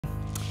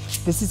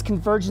This is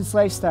Convergence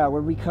Lifestyle,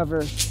 where we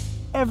cover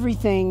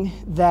everything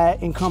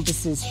that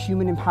encompasses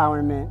human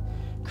empowerment,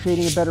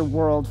 creating a better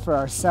world for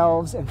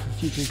ourselves and for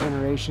future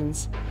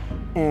generations.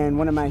 And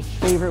one of my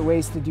favorite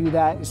ways to do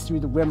that is through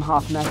the Wim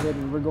Hof Method,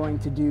 and we're going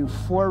to do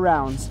 4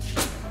 rounds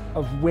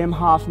of Wim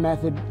Hof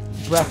Method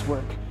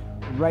breathwork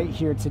right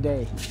here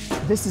today.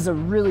 This is a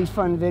really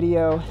fun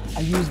video. I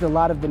used a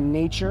lot of the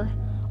nature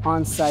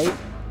on site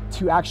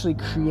to actually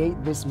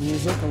create this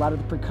music. A lot of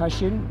the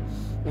percussion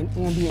and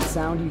ambient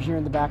sound you hear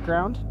in the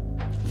background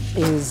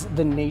is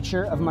the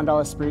nature of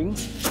Mandala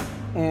Springs.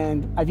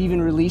 And I've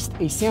even released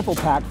a sample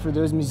pack for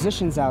those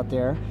musicians out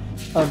there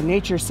of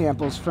nature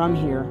samples from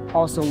here,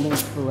 also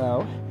linked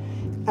below.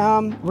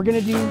 We're gonna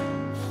do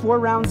 4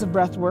 rounds of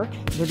breath work.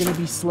 They're gonna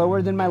be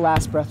slower than my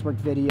last breathwork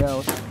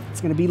video.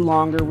 It's gonna be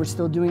longer. We're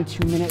still doing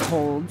 2-minute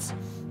holds,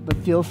 but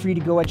feel free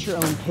to go at your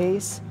own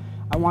pace.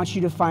 I want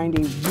you to find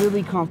a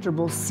really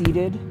comfortable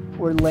seated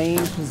or laying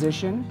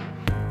position.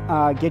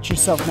 Get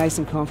yourself nice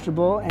and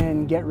comfortable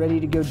and get ready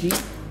to go deep.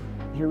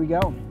 Here we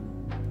go.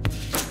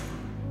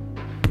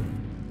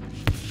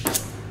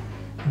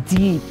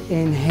 Deep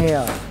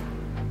inhale,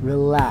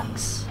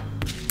 relax.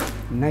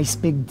 Nice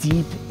big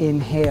deep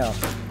inhale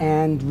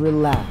and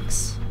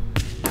relax.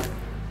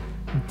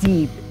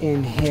 Deep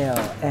inhale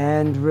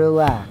and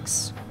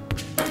relax.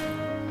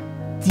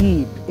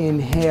 Deep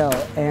inhale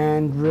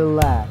and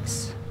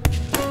relax.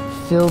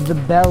 Fill the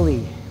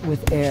belly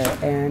with air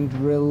and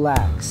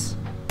relax.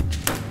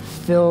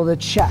 Fill the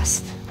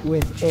chest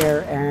with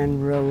air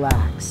and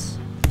relax.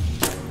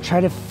 Try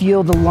to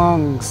feel the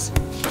lungs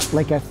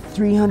like a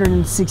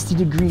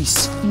 360-degree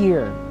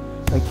sphere.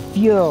 Like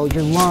feel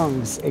your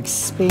lungs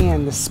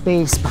expand the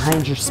space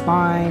behind your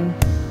spine,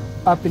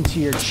 up into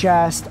your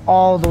chest,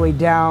 all the way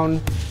down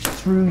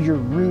through your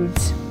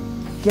roots.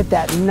 Get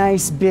that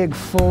nice big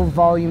full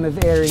volume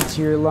of air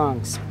into your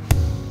lungs.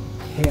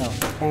 Inhale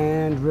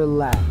and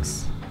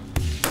relax.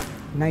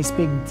 Nice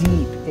big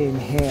deep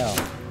inhale,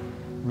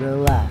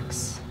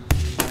 relax.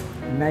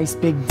 Nice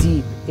big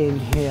deep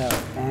inhale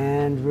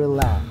and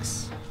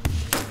relax.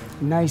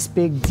 Nice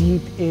big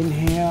deep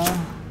inhale,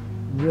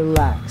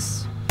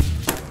 relax.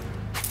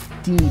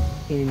 Deep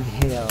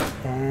inhale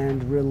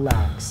and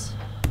relax.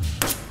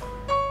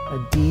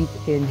 A deep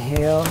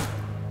inhale,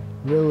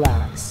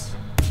 relax.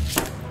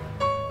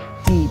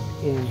 Deep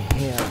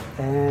inhale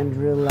and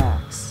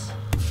relax.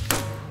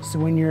 So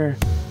when you're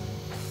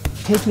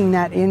taking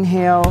that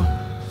inhale,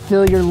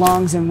 fill your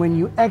lungs, and when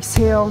you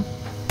exhale,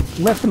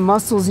 let the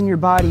muscles in your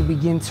body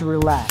begin to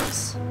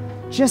relax.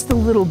 Just a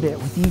little bit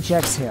with each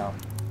exhale.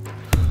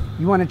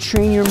 You want to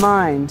train your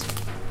mind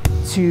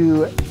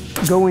to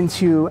go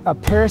into a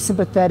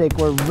parasympathetic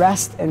or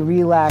rest and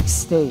relax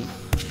state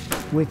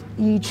with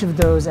each of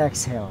those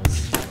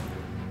exhales.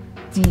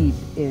 Deep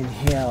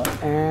inhale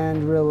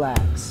and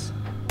relax.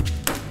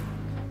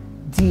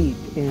 Deep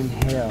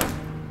inhale,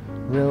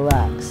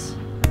 relax.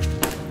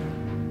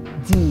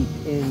 Deep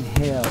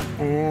inhale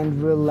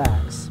and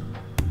relax.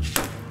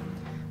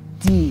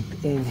 Deep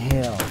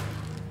inhale,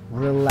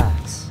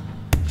 relax.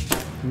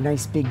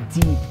 Nice big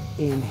deep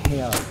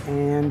inhale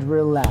and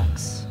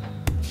relax.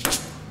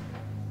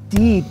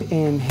 Deep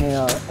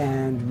inhale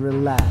and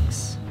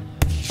relax.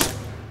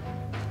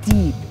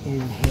 Deep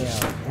inhale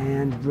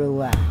and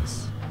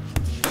relax.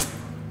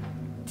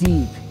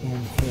 Deep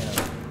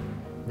inhale,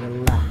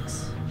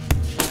 relax.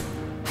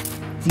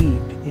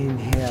 Deep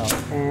inhale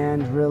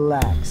and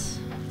relax.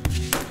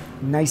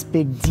 Nice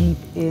big deep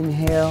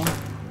inhale,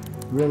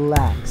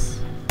 relax.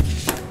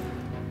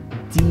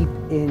 Deep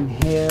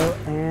inhale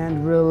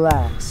and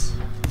relax.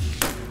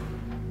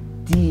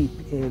 Deep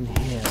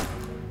inhale,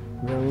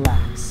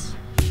 relax.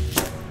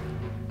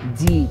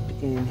 Deep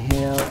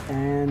inhale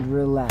and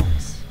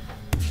relax.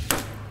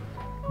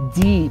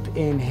 Deep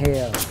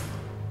inhale,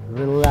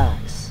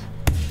 relax.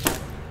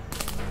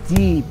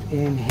 Deep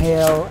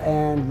inhale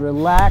and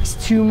relax.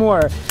 2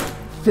 more.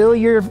 Fill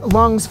your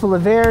lungs full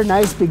of air.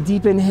 Nice big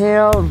deep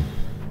inhale,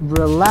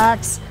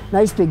 relax.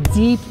 Nice big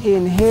deep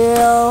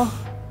inhale,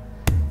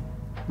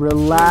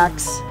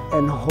 relax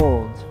and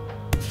hold.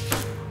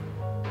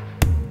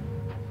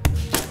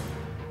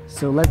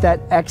 So let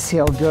that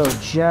exhale go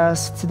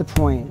just to the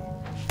point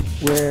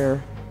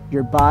where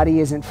your body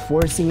isn't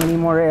forcing any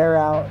more air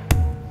out.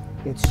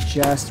 It's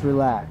just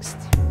relaxed.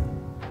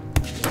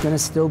 There's gonna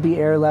still be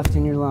air left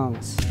in your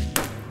lungs.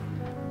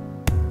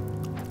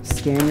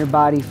 Scan your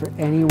body for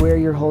anywhere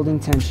you're holding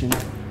tension.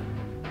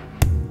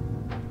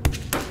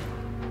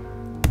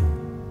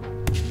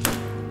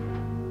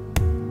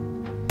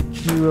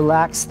 Can you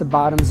relax the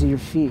bottoms of your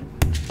feet?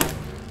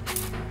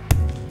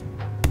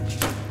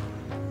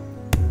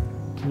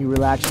 Can you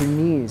relax your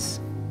knees?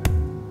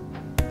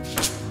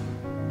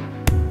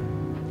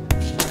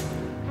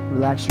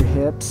 Relax your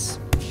hips,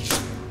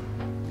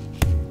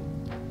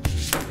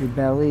 your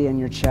belly and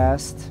your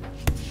chest.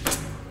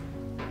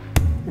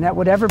 And at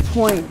whatever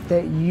point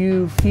that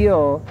you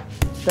feel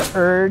the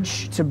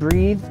urge to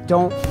breathe,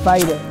 don't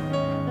fight it.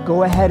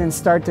 Go ahead and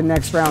start the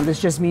next round. This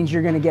just means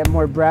you're going to get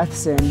more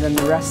breaths in than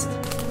the rest.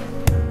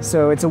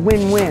 So it's a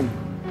win-win.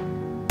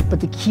 But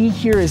the key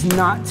here is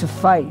not to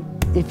fight.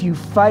 If you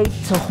fight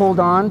to hold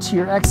on to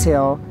your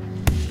exhale,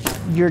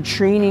 you're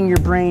training your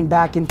brain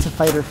back into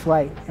fight or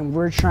flight. And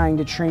we're trying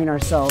to train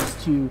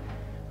ourselves to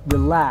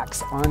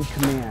relax on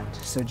command.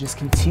 So just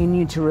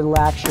continue to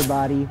relax your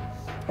body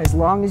as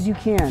long as you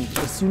can.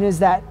 As soon as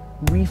that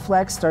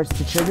reflex starts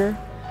to trigger,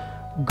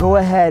 go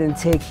ahead and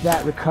take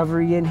that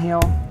recovery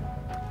inhale.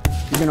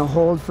 You're gonna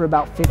hold for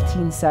about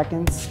 15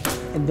 seconds,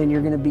 and then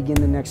you're gonna begin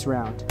the next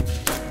round.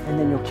 And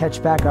then you'll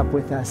catch back up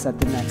with us at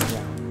the next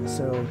round.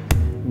 So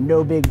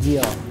no big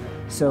deal.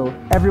 So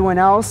everyone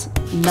else,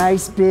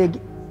 nice big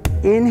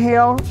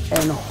inhale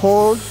and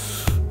hold.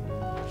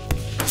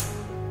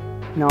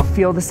 Now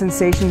feel the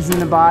sensations in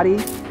the body.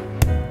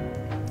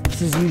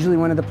 This is usually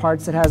one of the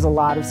parts that has a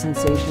lot of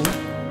sensation.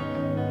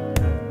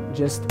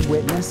 Just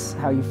witness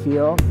how you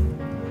feel.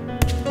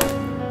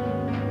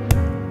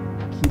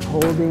 Keep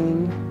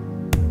holding.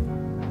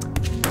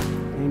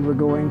 And we're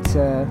going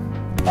to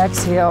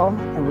exhale,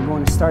 and we're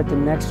going to start the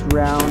next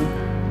round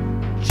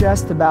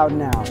just about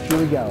now. Here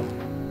we go.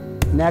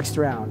 Next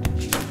round.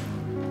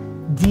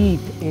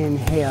 Deep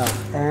inhale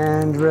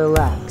and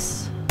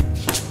relax.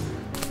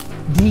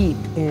 Deep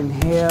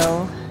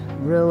inhale,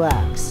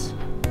 relax.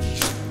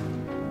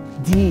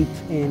 Deep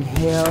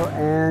inhale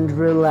and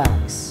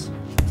relax.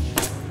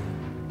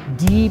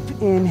 Deep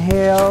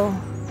inhale,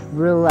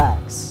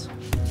 relax.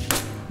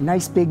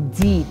 Nice big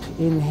deep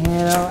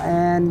inhale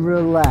and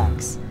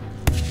relax.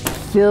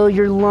 Fill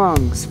your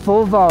lungs,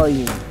 full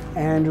volume,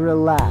 and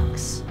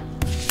relax.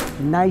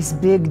 Nice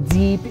big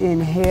deep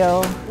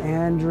inhale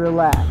and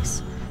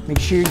relax. Make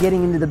sure you're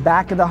getting into the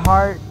back of the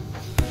heart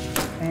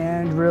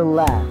and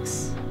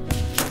relax.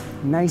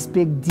 Nice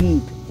big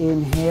deep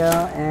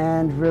inhale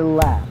and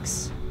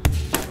relax.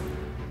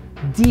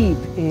 Deep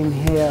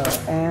inhale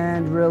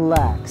and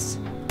relax.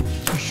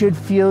 You should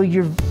feel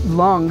your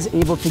lungs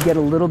able to get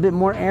a little bit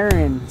more air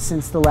in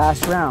since the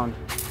last round.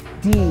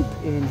 Deep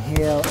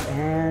inhale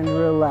and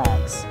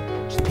relax.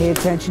 Just pay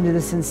attention to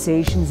the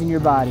sensations in your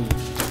body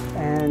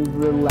and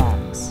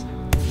relax.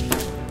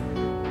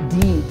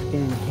 Deep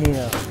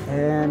inhale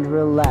and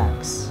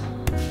relax.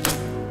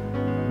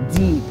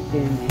 Deep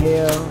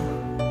inhale,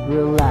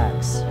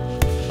 relax.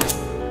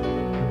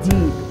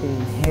 Deep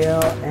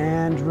inhale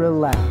and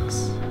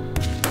relax.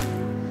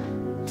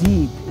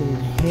 Deep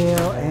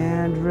inhale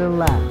and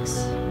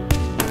relax.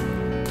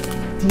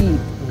 Deep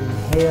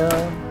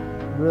inhale,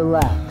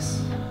 relax.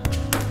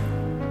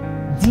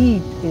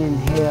 Deep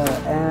inhale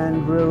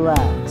and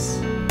relax.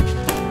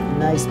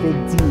 Nice big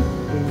deep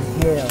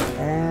inhale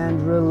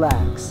and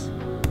relax.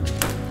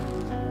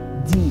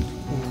 Deep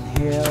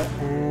inhale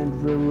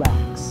and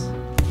relax.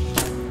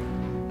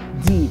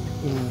 Deep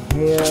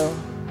inhale,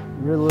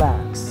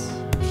 relax.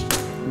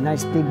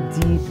 Nice big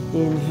deep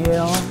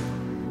inhale,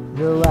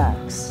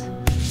 relax.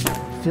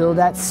 Feel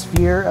that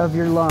sphere of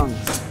your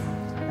lungs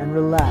and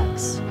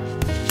relax.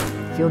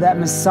 Feel that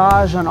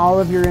massage on all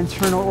of your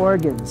internal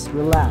organs,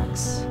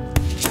 relax.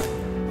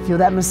 Feel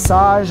that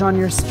massage on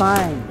your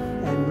spine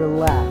and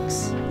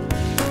relax.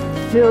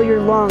 Fill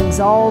your lungs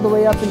all the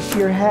way up into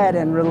your head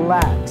and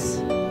relax.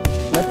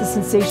 Let the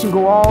sensation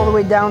go all the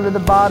way down to the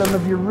bottom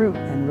of your root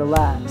and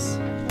relax.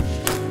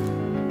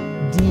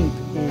 Deep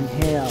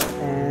inhale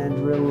and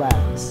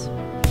relax.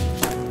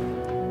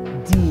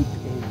 Deep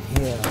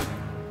inhale,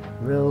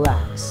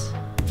 relax.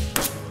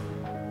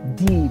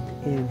 Deep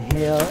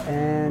inhale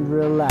and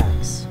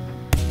relax.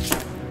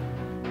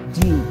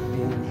 Deep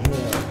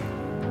inhale,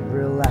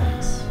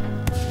 relax.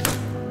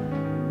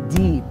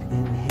 Deep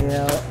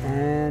inhale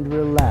and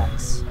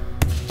relax.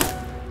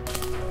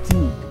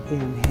 Deep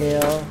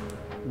inhale,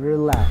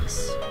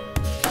 relax.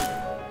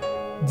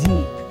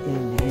 Deep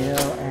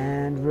inhale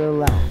and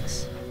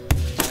relax.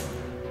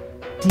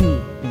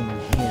 Deep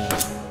inhale,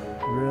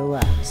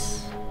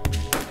 relax.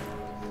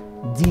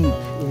 Deep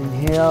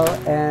inhale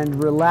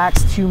and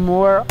relax. Two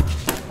more.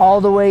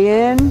 All the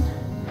way in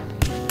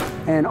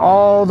and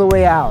all the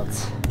way out.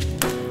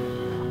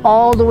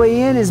 All the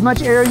way in, as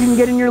much air as you can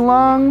get in your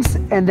lungs,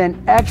 and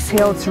then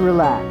exhale to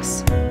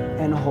relax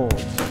and hold.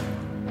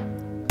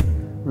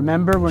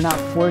 Remember, we're not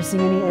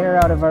forcing any air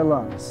out of our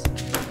lungs.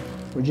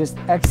 We're just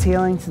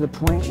exhaling to the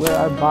point where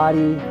our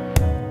body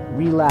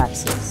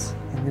relaxes,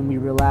 and then we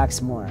relax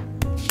more,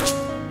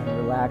 and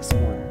relax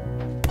more,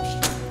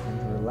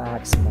 and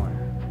relax more.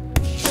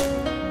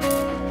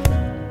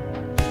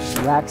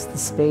 Relax the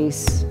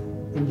space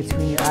in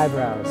between your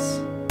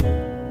eyebrows.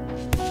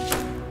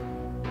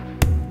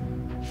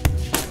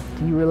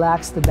 Can you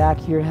relax the back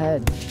of your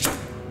head,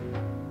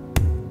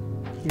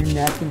 your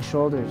neck and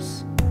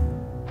shoulders?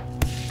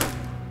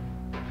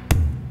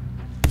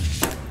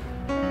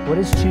 What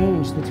has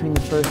changed between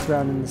the first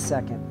round and the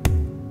second?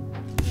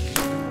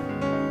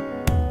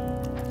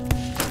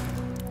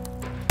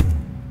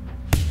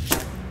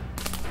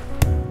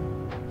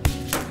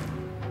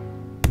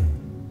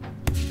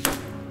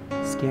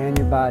 Scan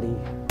your body,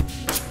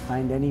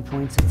 find any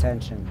points of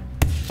tension,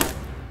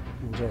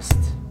 and just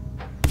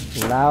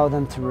allow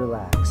them to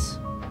relax.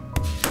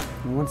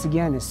 And once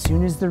again, as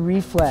soon as the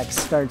reflex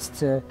starts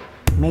to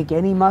make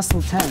any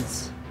muscle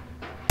tense,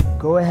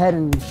 Go ahead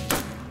and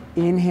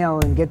inhale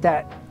and get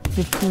that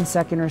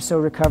 15-second or so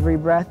recovery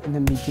breath, and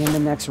then begin the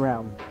next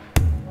round.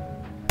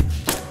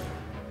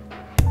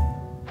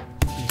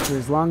 And for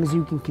as long as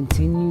you can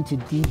continue to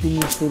deepen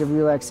your state of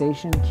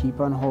relaxation, keep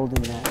on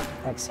holding that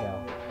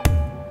exhale.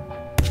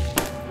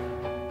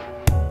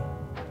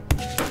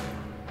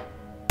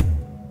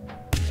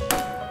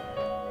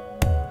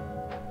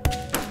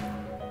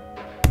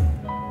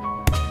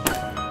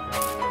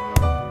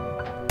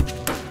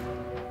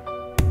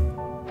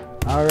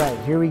 All right,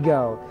 here we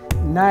go.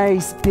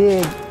 Nice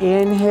big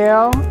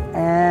inhale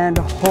and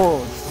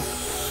hold.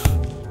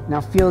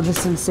 Now feel the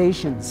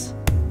sensations.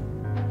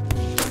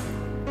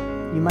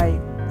 You might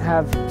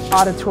have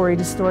auditory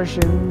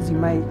distortions. You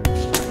might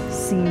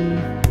see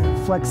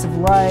flecks of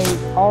light,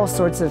 all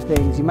sorts of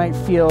things. You might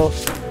feel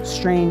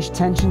strange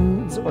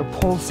tensions or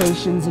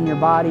pulsations in your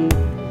body.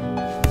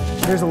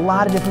 There's a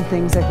lot of different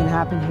things that can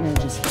happen here.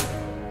 Just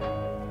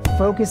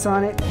focus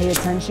on it, pay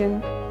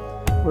attention.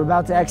 We're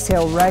about to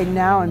exhale right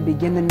now and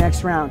begin the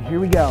next round. Here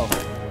we go.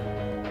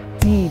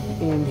 Deep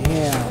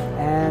inhale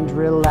and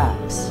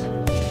relax.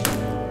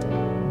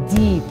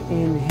 Deep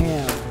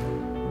inhale,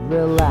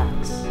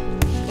 relax.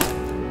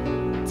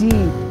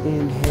 Deep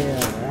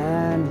inhale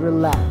and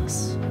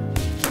relax.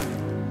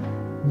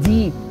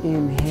 Deep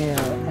inhale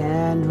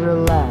and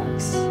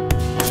relax.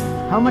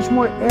 How much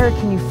more air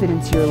can you fit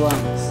into your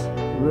lungs?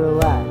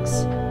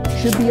 Relax.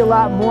 Should be a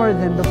lot more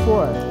than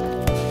before.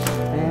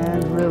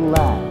 And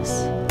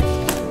relax.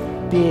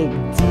 Big,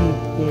 deep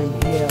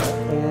inhale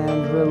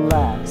and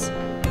relax.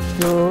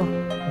 Feel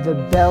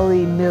the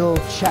belly, middle,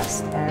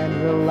 chest,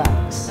 and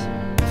relax.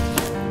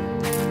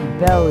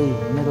 Belly,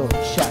 middle,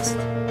 chest,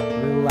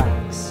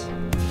 relax.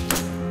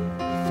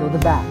 Feel the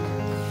back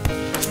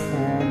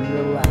and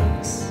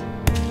relax.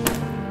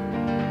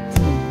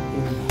 Deep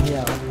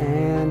inhale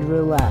and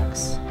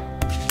relax.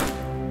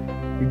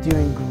 You're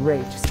doing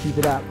great. Just keep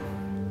it up.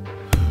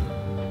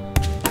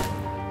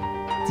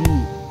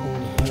 Deep.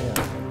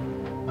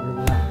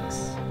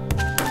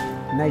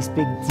 Nice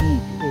big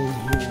deep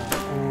inhale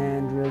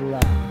and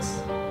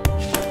relax.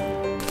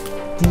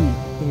 Deep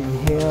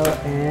inhale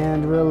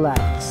and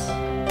relax.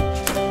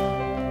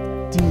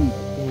 Deep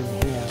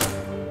inhale,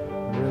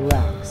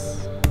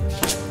 relax.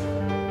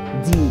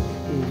 Deep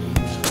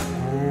inhale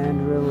and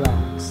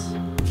relax.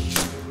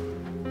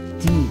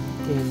 Deep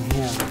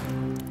inhale,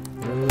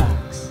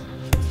 relax.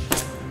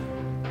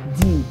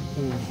 Deep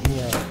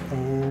inhale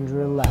and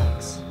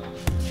relax.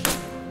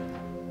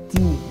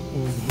 Deep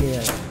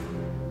inhale,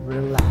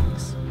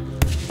 relax.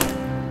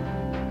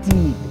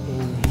 Deep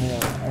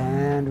inhale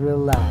and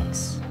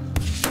relax.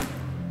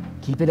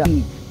 Keep it up.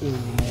 Deep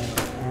inhale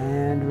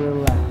and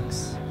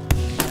relax.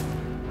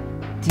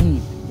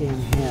 Deep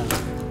inhale,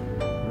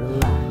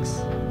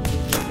 relax.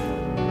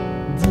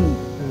 Deep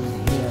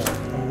inhale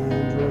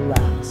and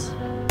relax.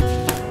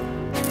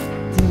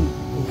 Deep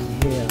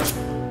inhale,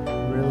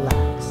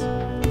 relax.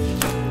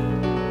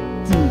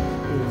 Deep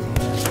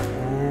inhale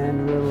and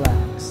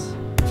relax.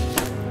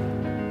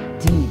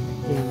 Deep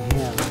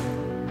inhale,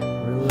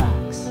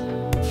 relax.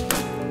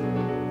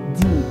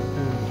 Deep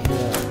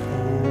inhale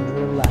and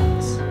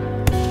relax.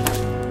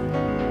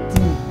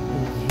 Deep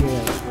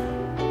inhale,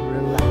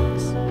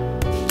 relax.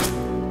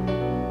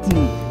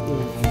 Deep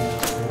inhale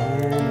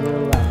and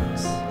relax.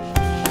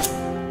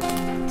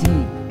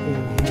 Deep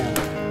inhale,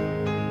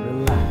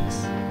 relax.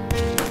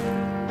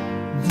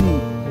 Deep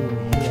inhale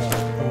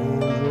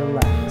and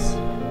relax.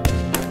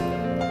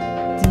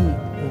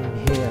 Deep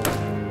inhale,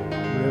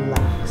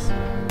 relax.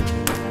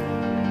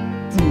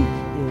 Deep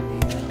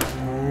inhale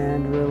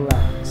and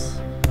relax.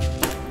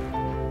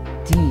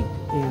 Deep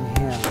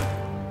inhale,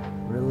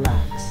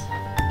 relax.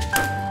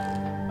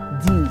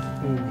 Deep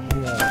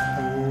inhale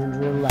and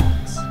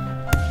relax.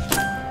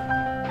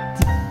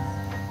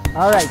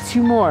 All right,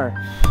 two more.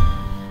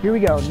 Here we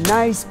go.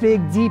 Nice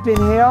big deep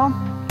inhale,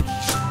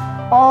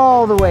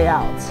 all the way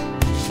out.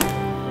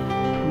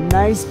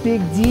 Nice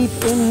big deep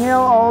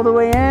inhale all the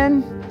way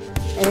in,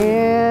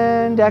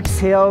 and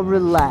exhale,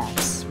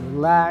 relax.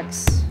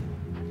 Relax.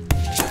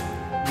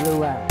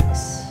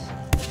 Relax.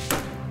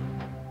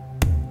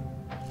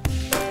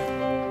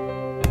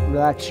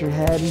 Relax your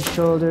head and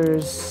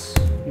shoulders,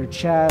 your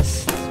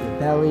chest, your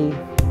belly.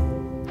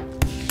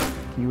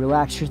 You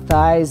relax your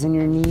thighs and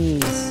your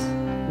knees,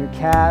 your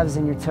calves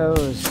and your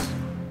toes.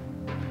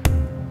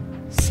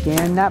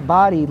 Scan that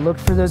body. Look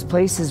for those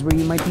places where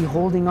you might be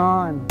holding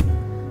on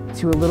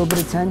to a little bit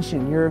of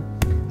tension. Your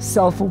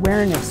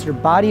self-awareness, your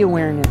body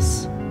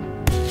awareness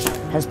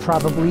has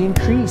probably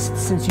increased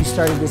since you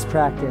started this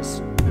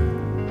practice.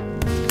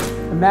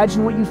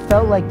 Imagine what you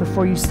felt like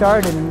before you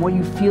started and what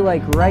you feel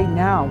like right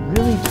now.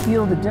 Really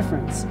feel the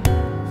difference.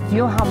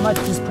 Feel how much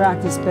this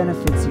practice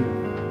benefits you.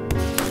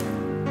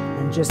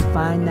 And just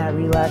find that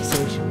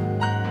relaxation.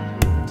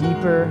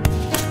 Deeper,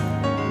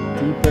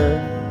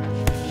 deeper,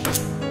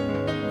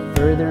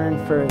 further and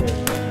further.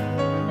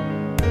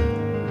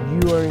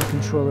 You are in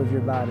control of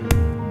your body.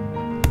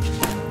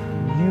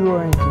 You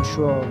are in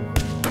control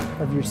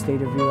of your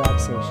state of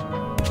relaxation.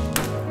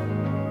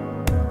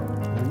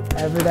 And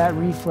whenever that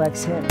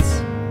reflex hits,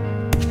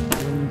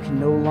 and you can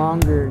no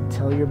longer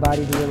tell your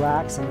body to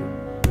relax and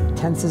it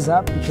tenses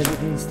up because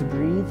it needs to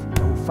breathe,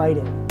 don't fight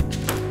it.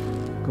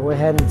 Go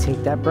ahead and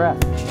take that breath.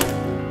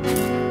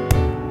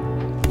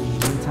 In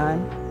the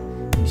meantime,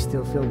 you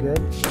still feel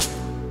good,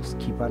 just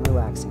keep on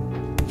relaxing.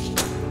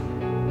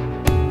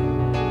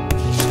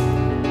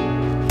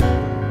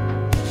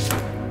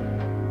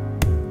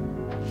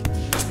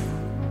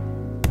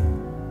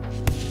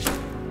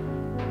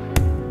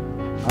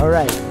 All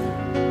right,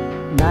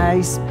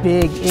 nice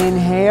big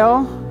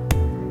inhale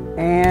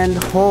and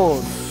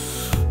hold.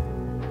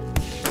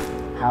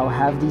 How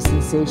have these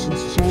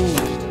sensations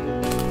changed?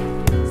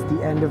 It's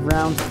the end of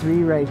round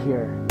 3 right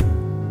here.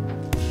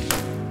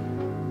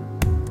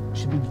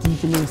 Should be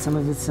deepening some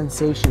of the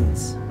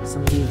sensations,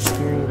 some of the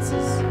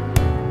experiences.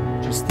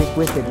 Just stick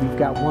with it. We've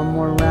got one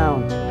more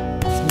round.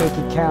 Let's make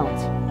it count.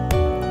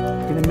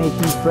 We're gonna make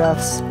these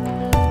breaths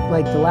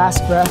like the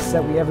last breaths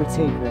that we ever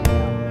take right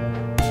now.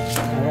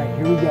 All right,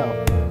 here we go.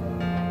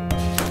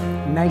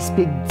 Nice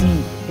big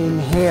deep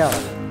inhale,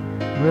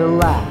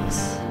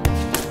 relax.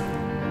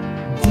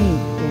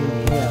 Deep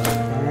inhale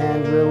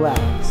and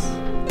relax.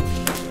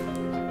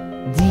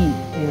 Deep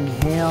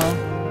inhale,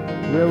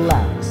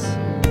 relax.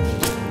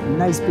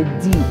 Nice big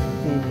deep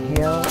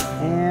inhale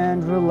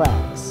and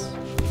relax.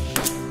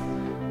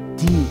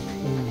 Deep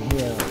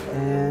inhale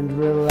and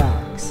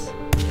relax.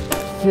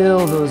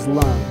 Fill those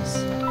lungs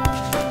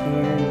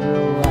and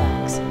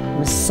relax.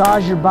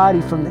 Massage your body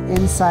from the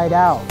inside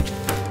out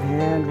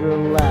and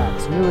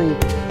relax. Really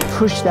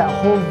push that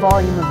whole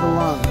volume of the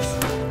lungs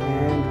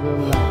and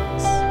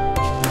relax.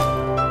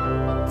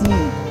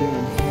 Deep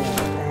inhale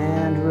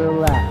and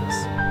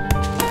relax.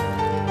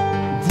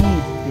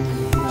 Deep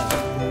inhale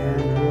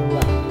and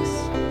relax.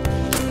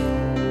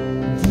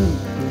 Deep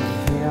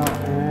inhale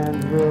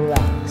and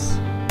relax.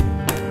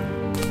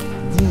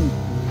 Deep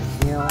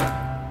inhale,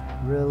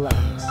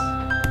 relax.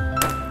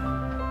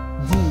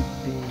 Deep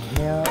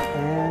inhale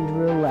and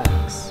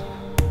relax.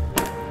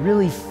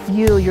 Really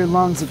feel your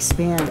lungs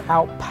expand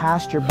out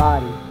past your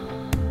body.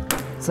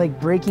 It's like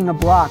breaking a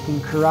block in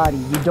karate.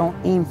 You don't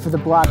aim for the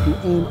block, you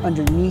aim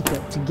underneath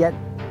it to get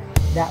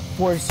that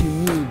force you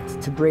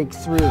need to break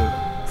through.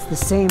 It's the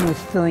same with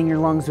filling your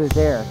lungs with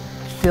air.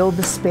 Fill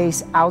the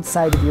space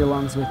outside of your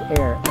lungs with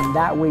air, and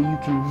that way you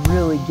can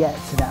really get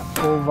to that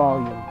full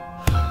volume.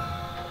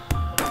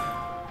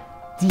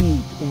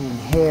 Deep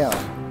inhale,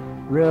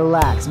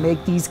 relax,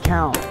 make these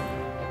count.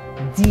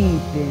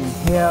 Deep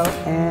inhale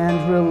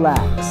and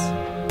relax.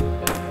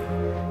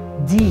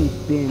 Deep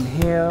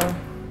inhale,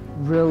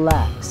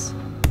 relax.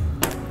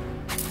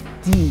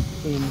 Deep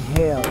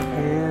inhale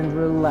and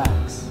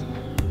relax.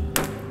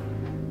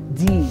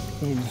 Deep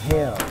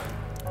inhale,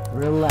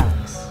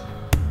 relax.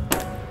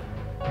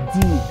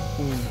 Deep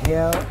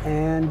inhale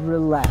and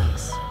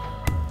relax.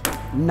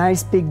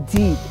 Nice big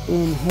deep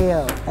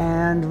inhale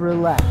and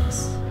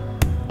relax.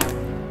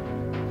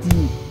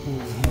 Deep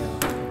inhale,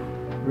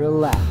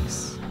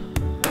 relax.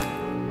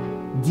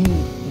 Deep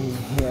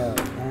inhale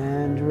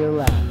and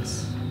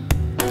relax.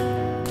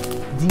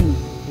 Deep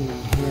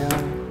inhale,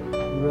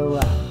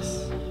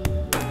 relax.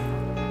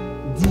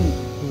 Deep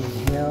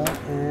inhale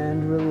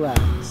and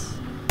relax.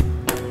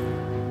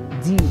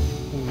 Deep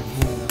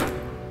inhale,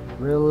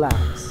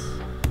 relax.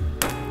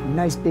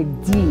 Nice big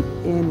deep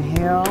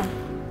inhale,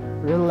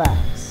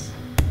 relax.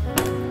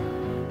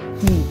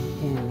 Deep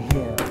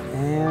inhale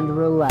and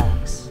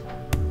relax.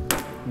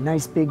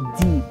 Nice big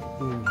deep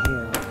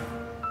inhale,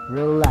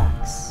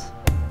 relax.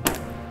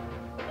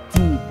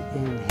 Deep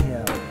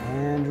inhale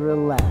and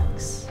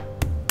relax.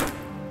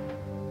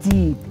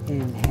 Deep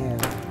inhale,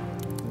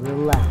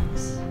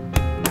 relax.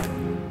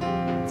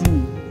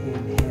 Deep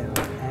inhale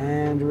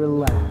and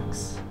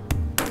relax.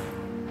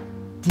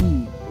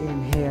 Deep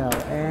inhale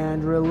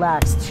and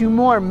relax. 2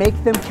 more,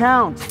 make them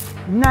count.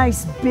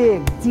 Nice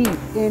big deep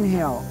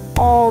inhale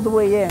all the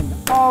way in,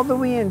 all the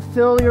way in.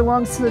 Fill your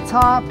lungs to the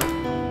top.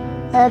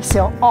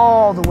 Exhale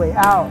all the way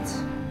out.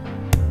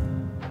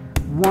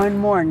 1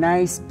 more,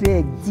 nice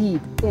big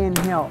deep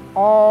inhale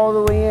all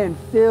the way in.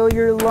 Fill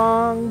your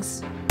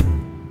lungs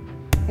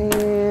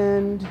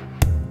and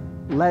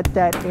let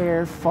that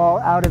air fall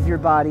out of your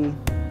body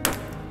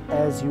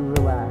as you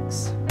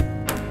relax.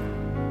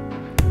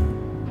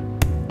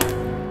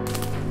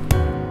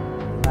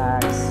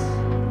 Relax,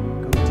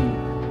 go deep.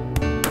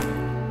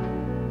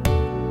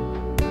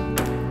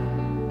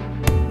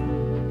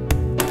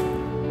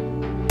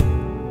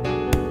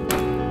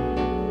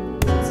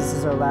 This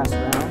is our last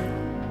round.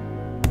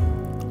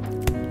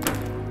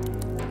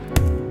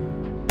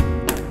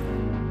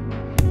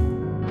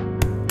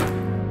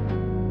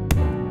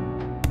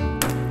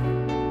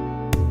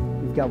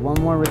 We've got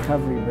 1 more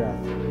recovery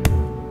breath.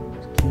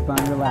 Just keep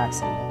on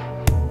relaxing.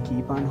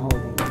 Keep on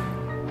holding.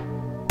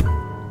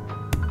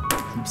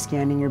 Keep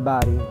scanning your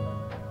body.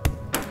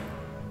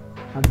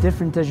 How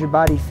different does your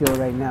body feel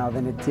right now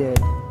than it did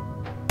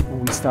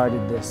when we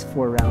started this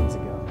 4 rounds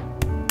ago?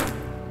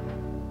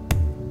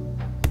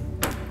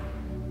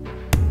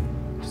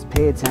 Just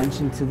pay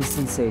attention to the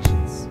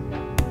sensations.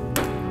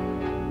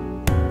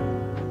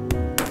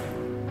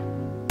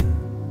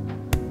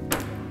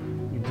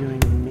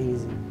 doing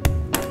amazing.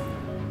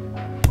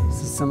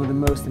 This is some of the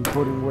most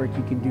important work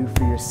you can do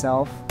for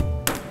yourself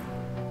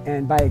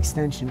and by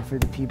extension for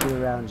the people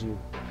around you.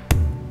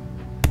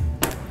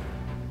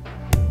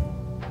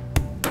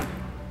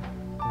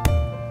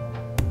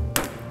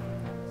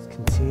 Just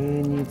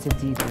continue to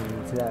deepen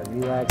into that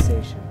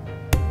relaxation.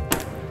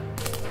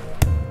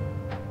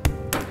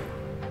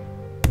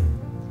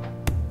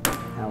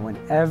 Now,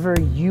 whenever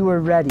you are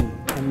ready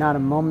and not a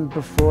moment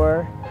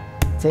before,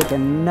 take a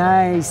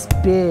nice,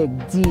 big,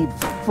 deep,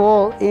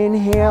 full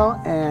inhale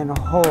and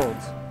hold.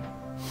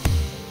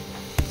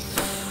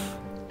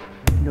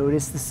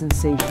 Notice the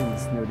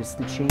sensations, notice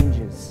the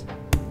changes.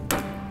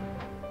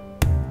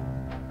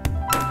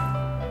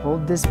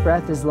 Hold this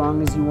breath as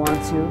long as you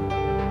want to.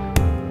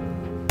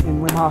 In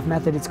Wim Hof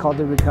Method, it's called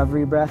the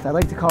recovery breath. I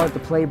like to call it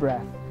the play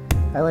breath.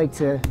 I like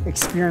to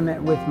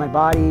experiment with my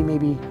body,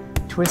 maybe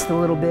twist a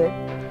little bit,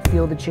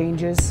 feel the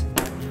changes.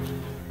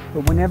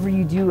 But whenever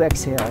you do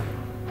exhale,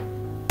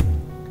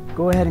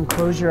 go ahead and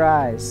close your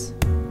eyes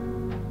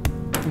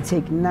and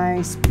take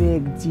nice,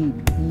 big, deep,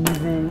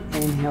 even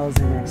inhales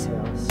and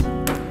exhales.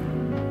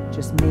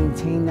 Just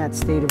maintain that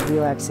state of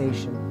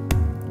relaxation.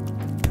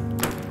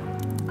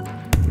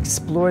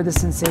 Explore the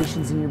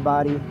sensations in your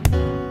body.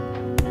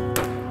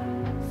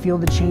 Feel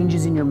the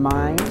changes in your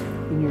mind,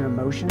 in your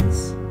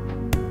emotions.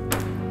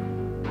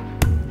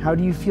 How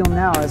do you feel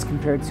now as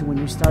compared to when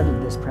you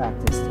started this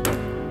practice today?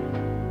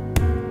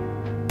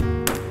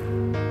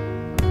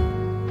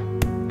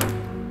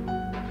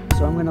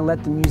 So I'm going to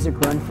let the music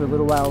run for a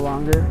little while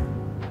longer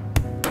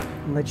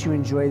and let you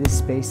enjoy this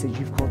space that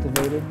you've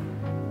cultivated.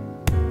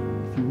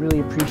 If you really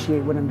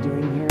appreciate what I'm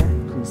doing here,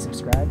 please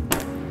subscribe.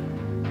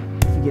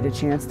 If you get a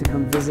chance to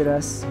come visit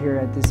us here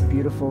at this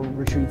beautiful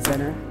retreat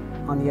center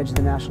on the edge of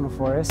the National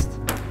Forest,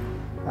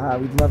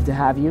 we'd love to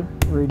have you.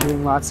 We're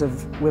doing lots of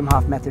Wim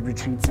Hof Method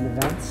retreats and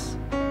events.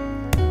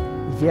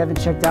 If you haven't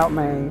checked out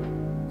my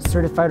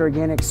certified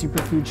organic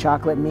superfood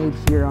chocolate made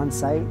here on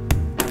site,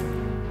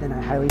 then I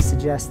highly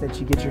suggest that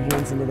you get your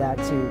hands into that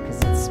too,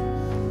 because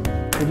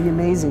it's pretty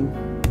amazing.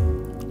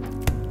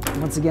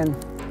 Once again,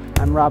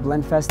 I'm Rob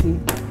Lenfestey.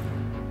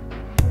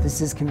 This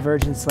is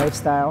Convergence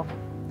Lifestyle,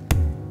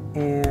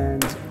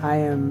 and I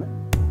am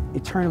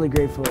eternally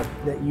grateful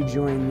that you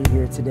joined me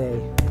here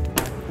today.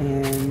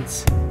 And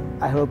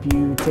I hope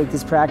you take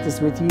this practice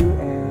with you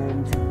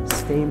and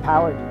stay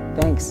empowered.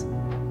 Thanks.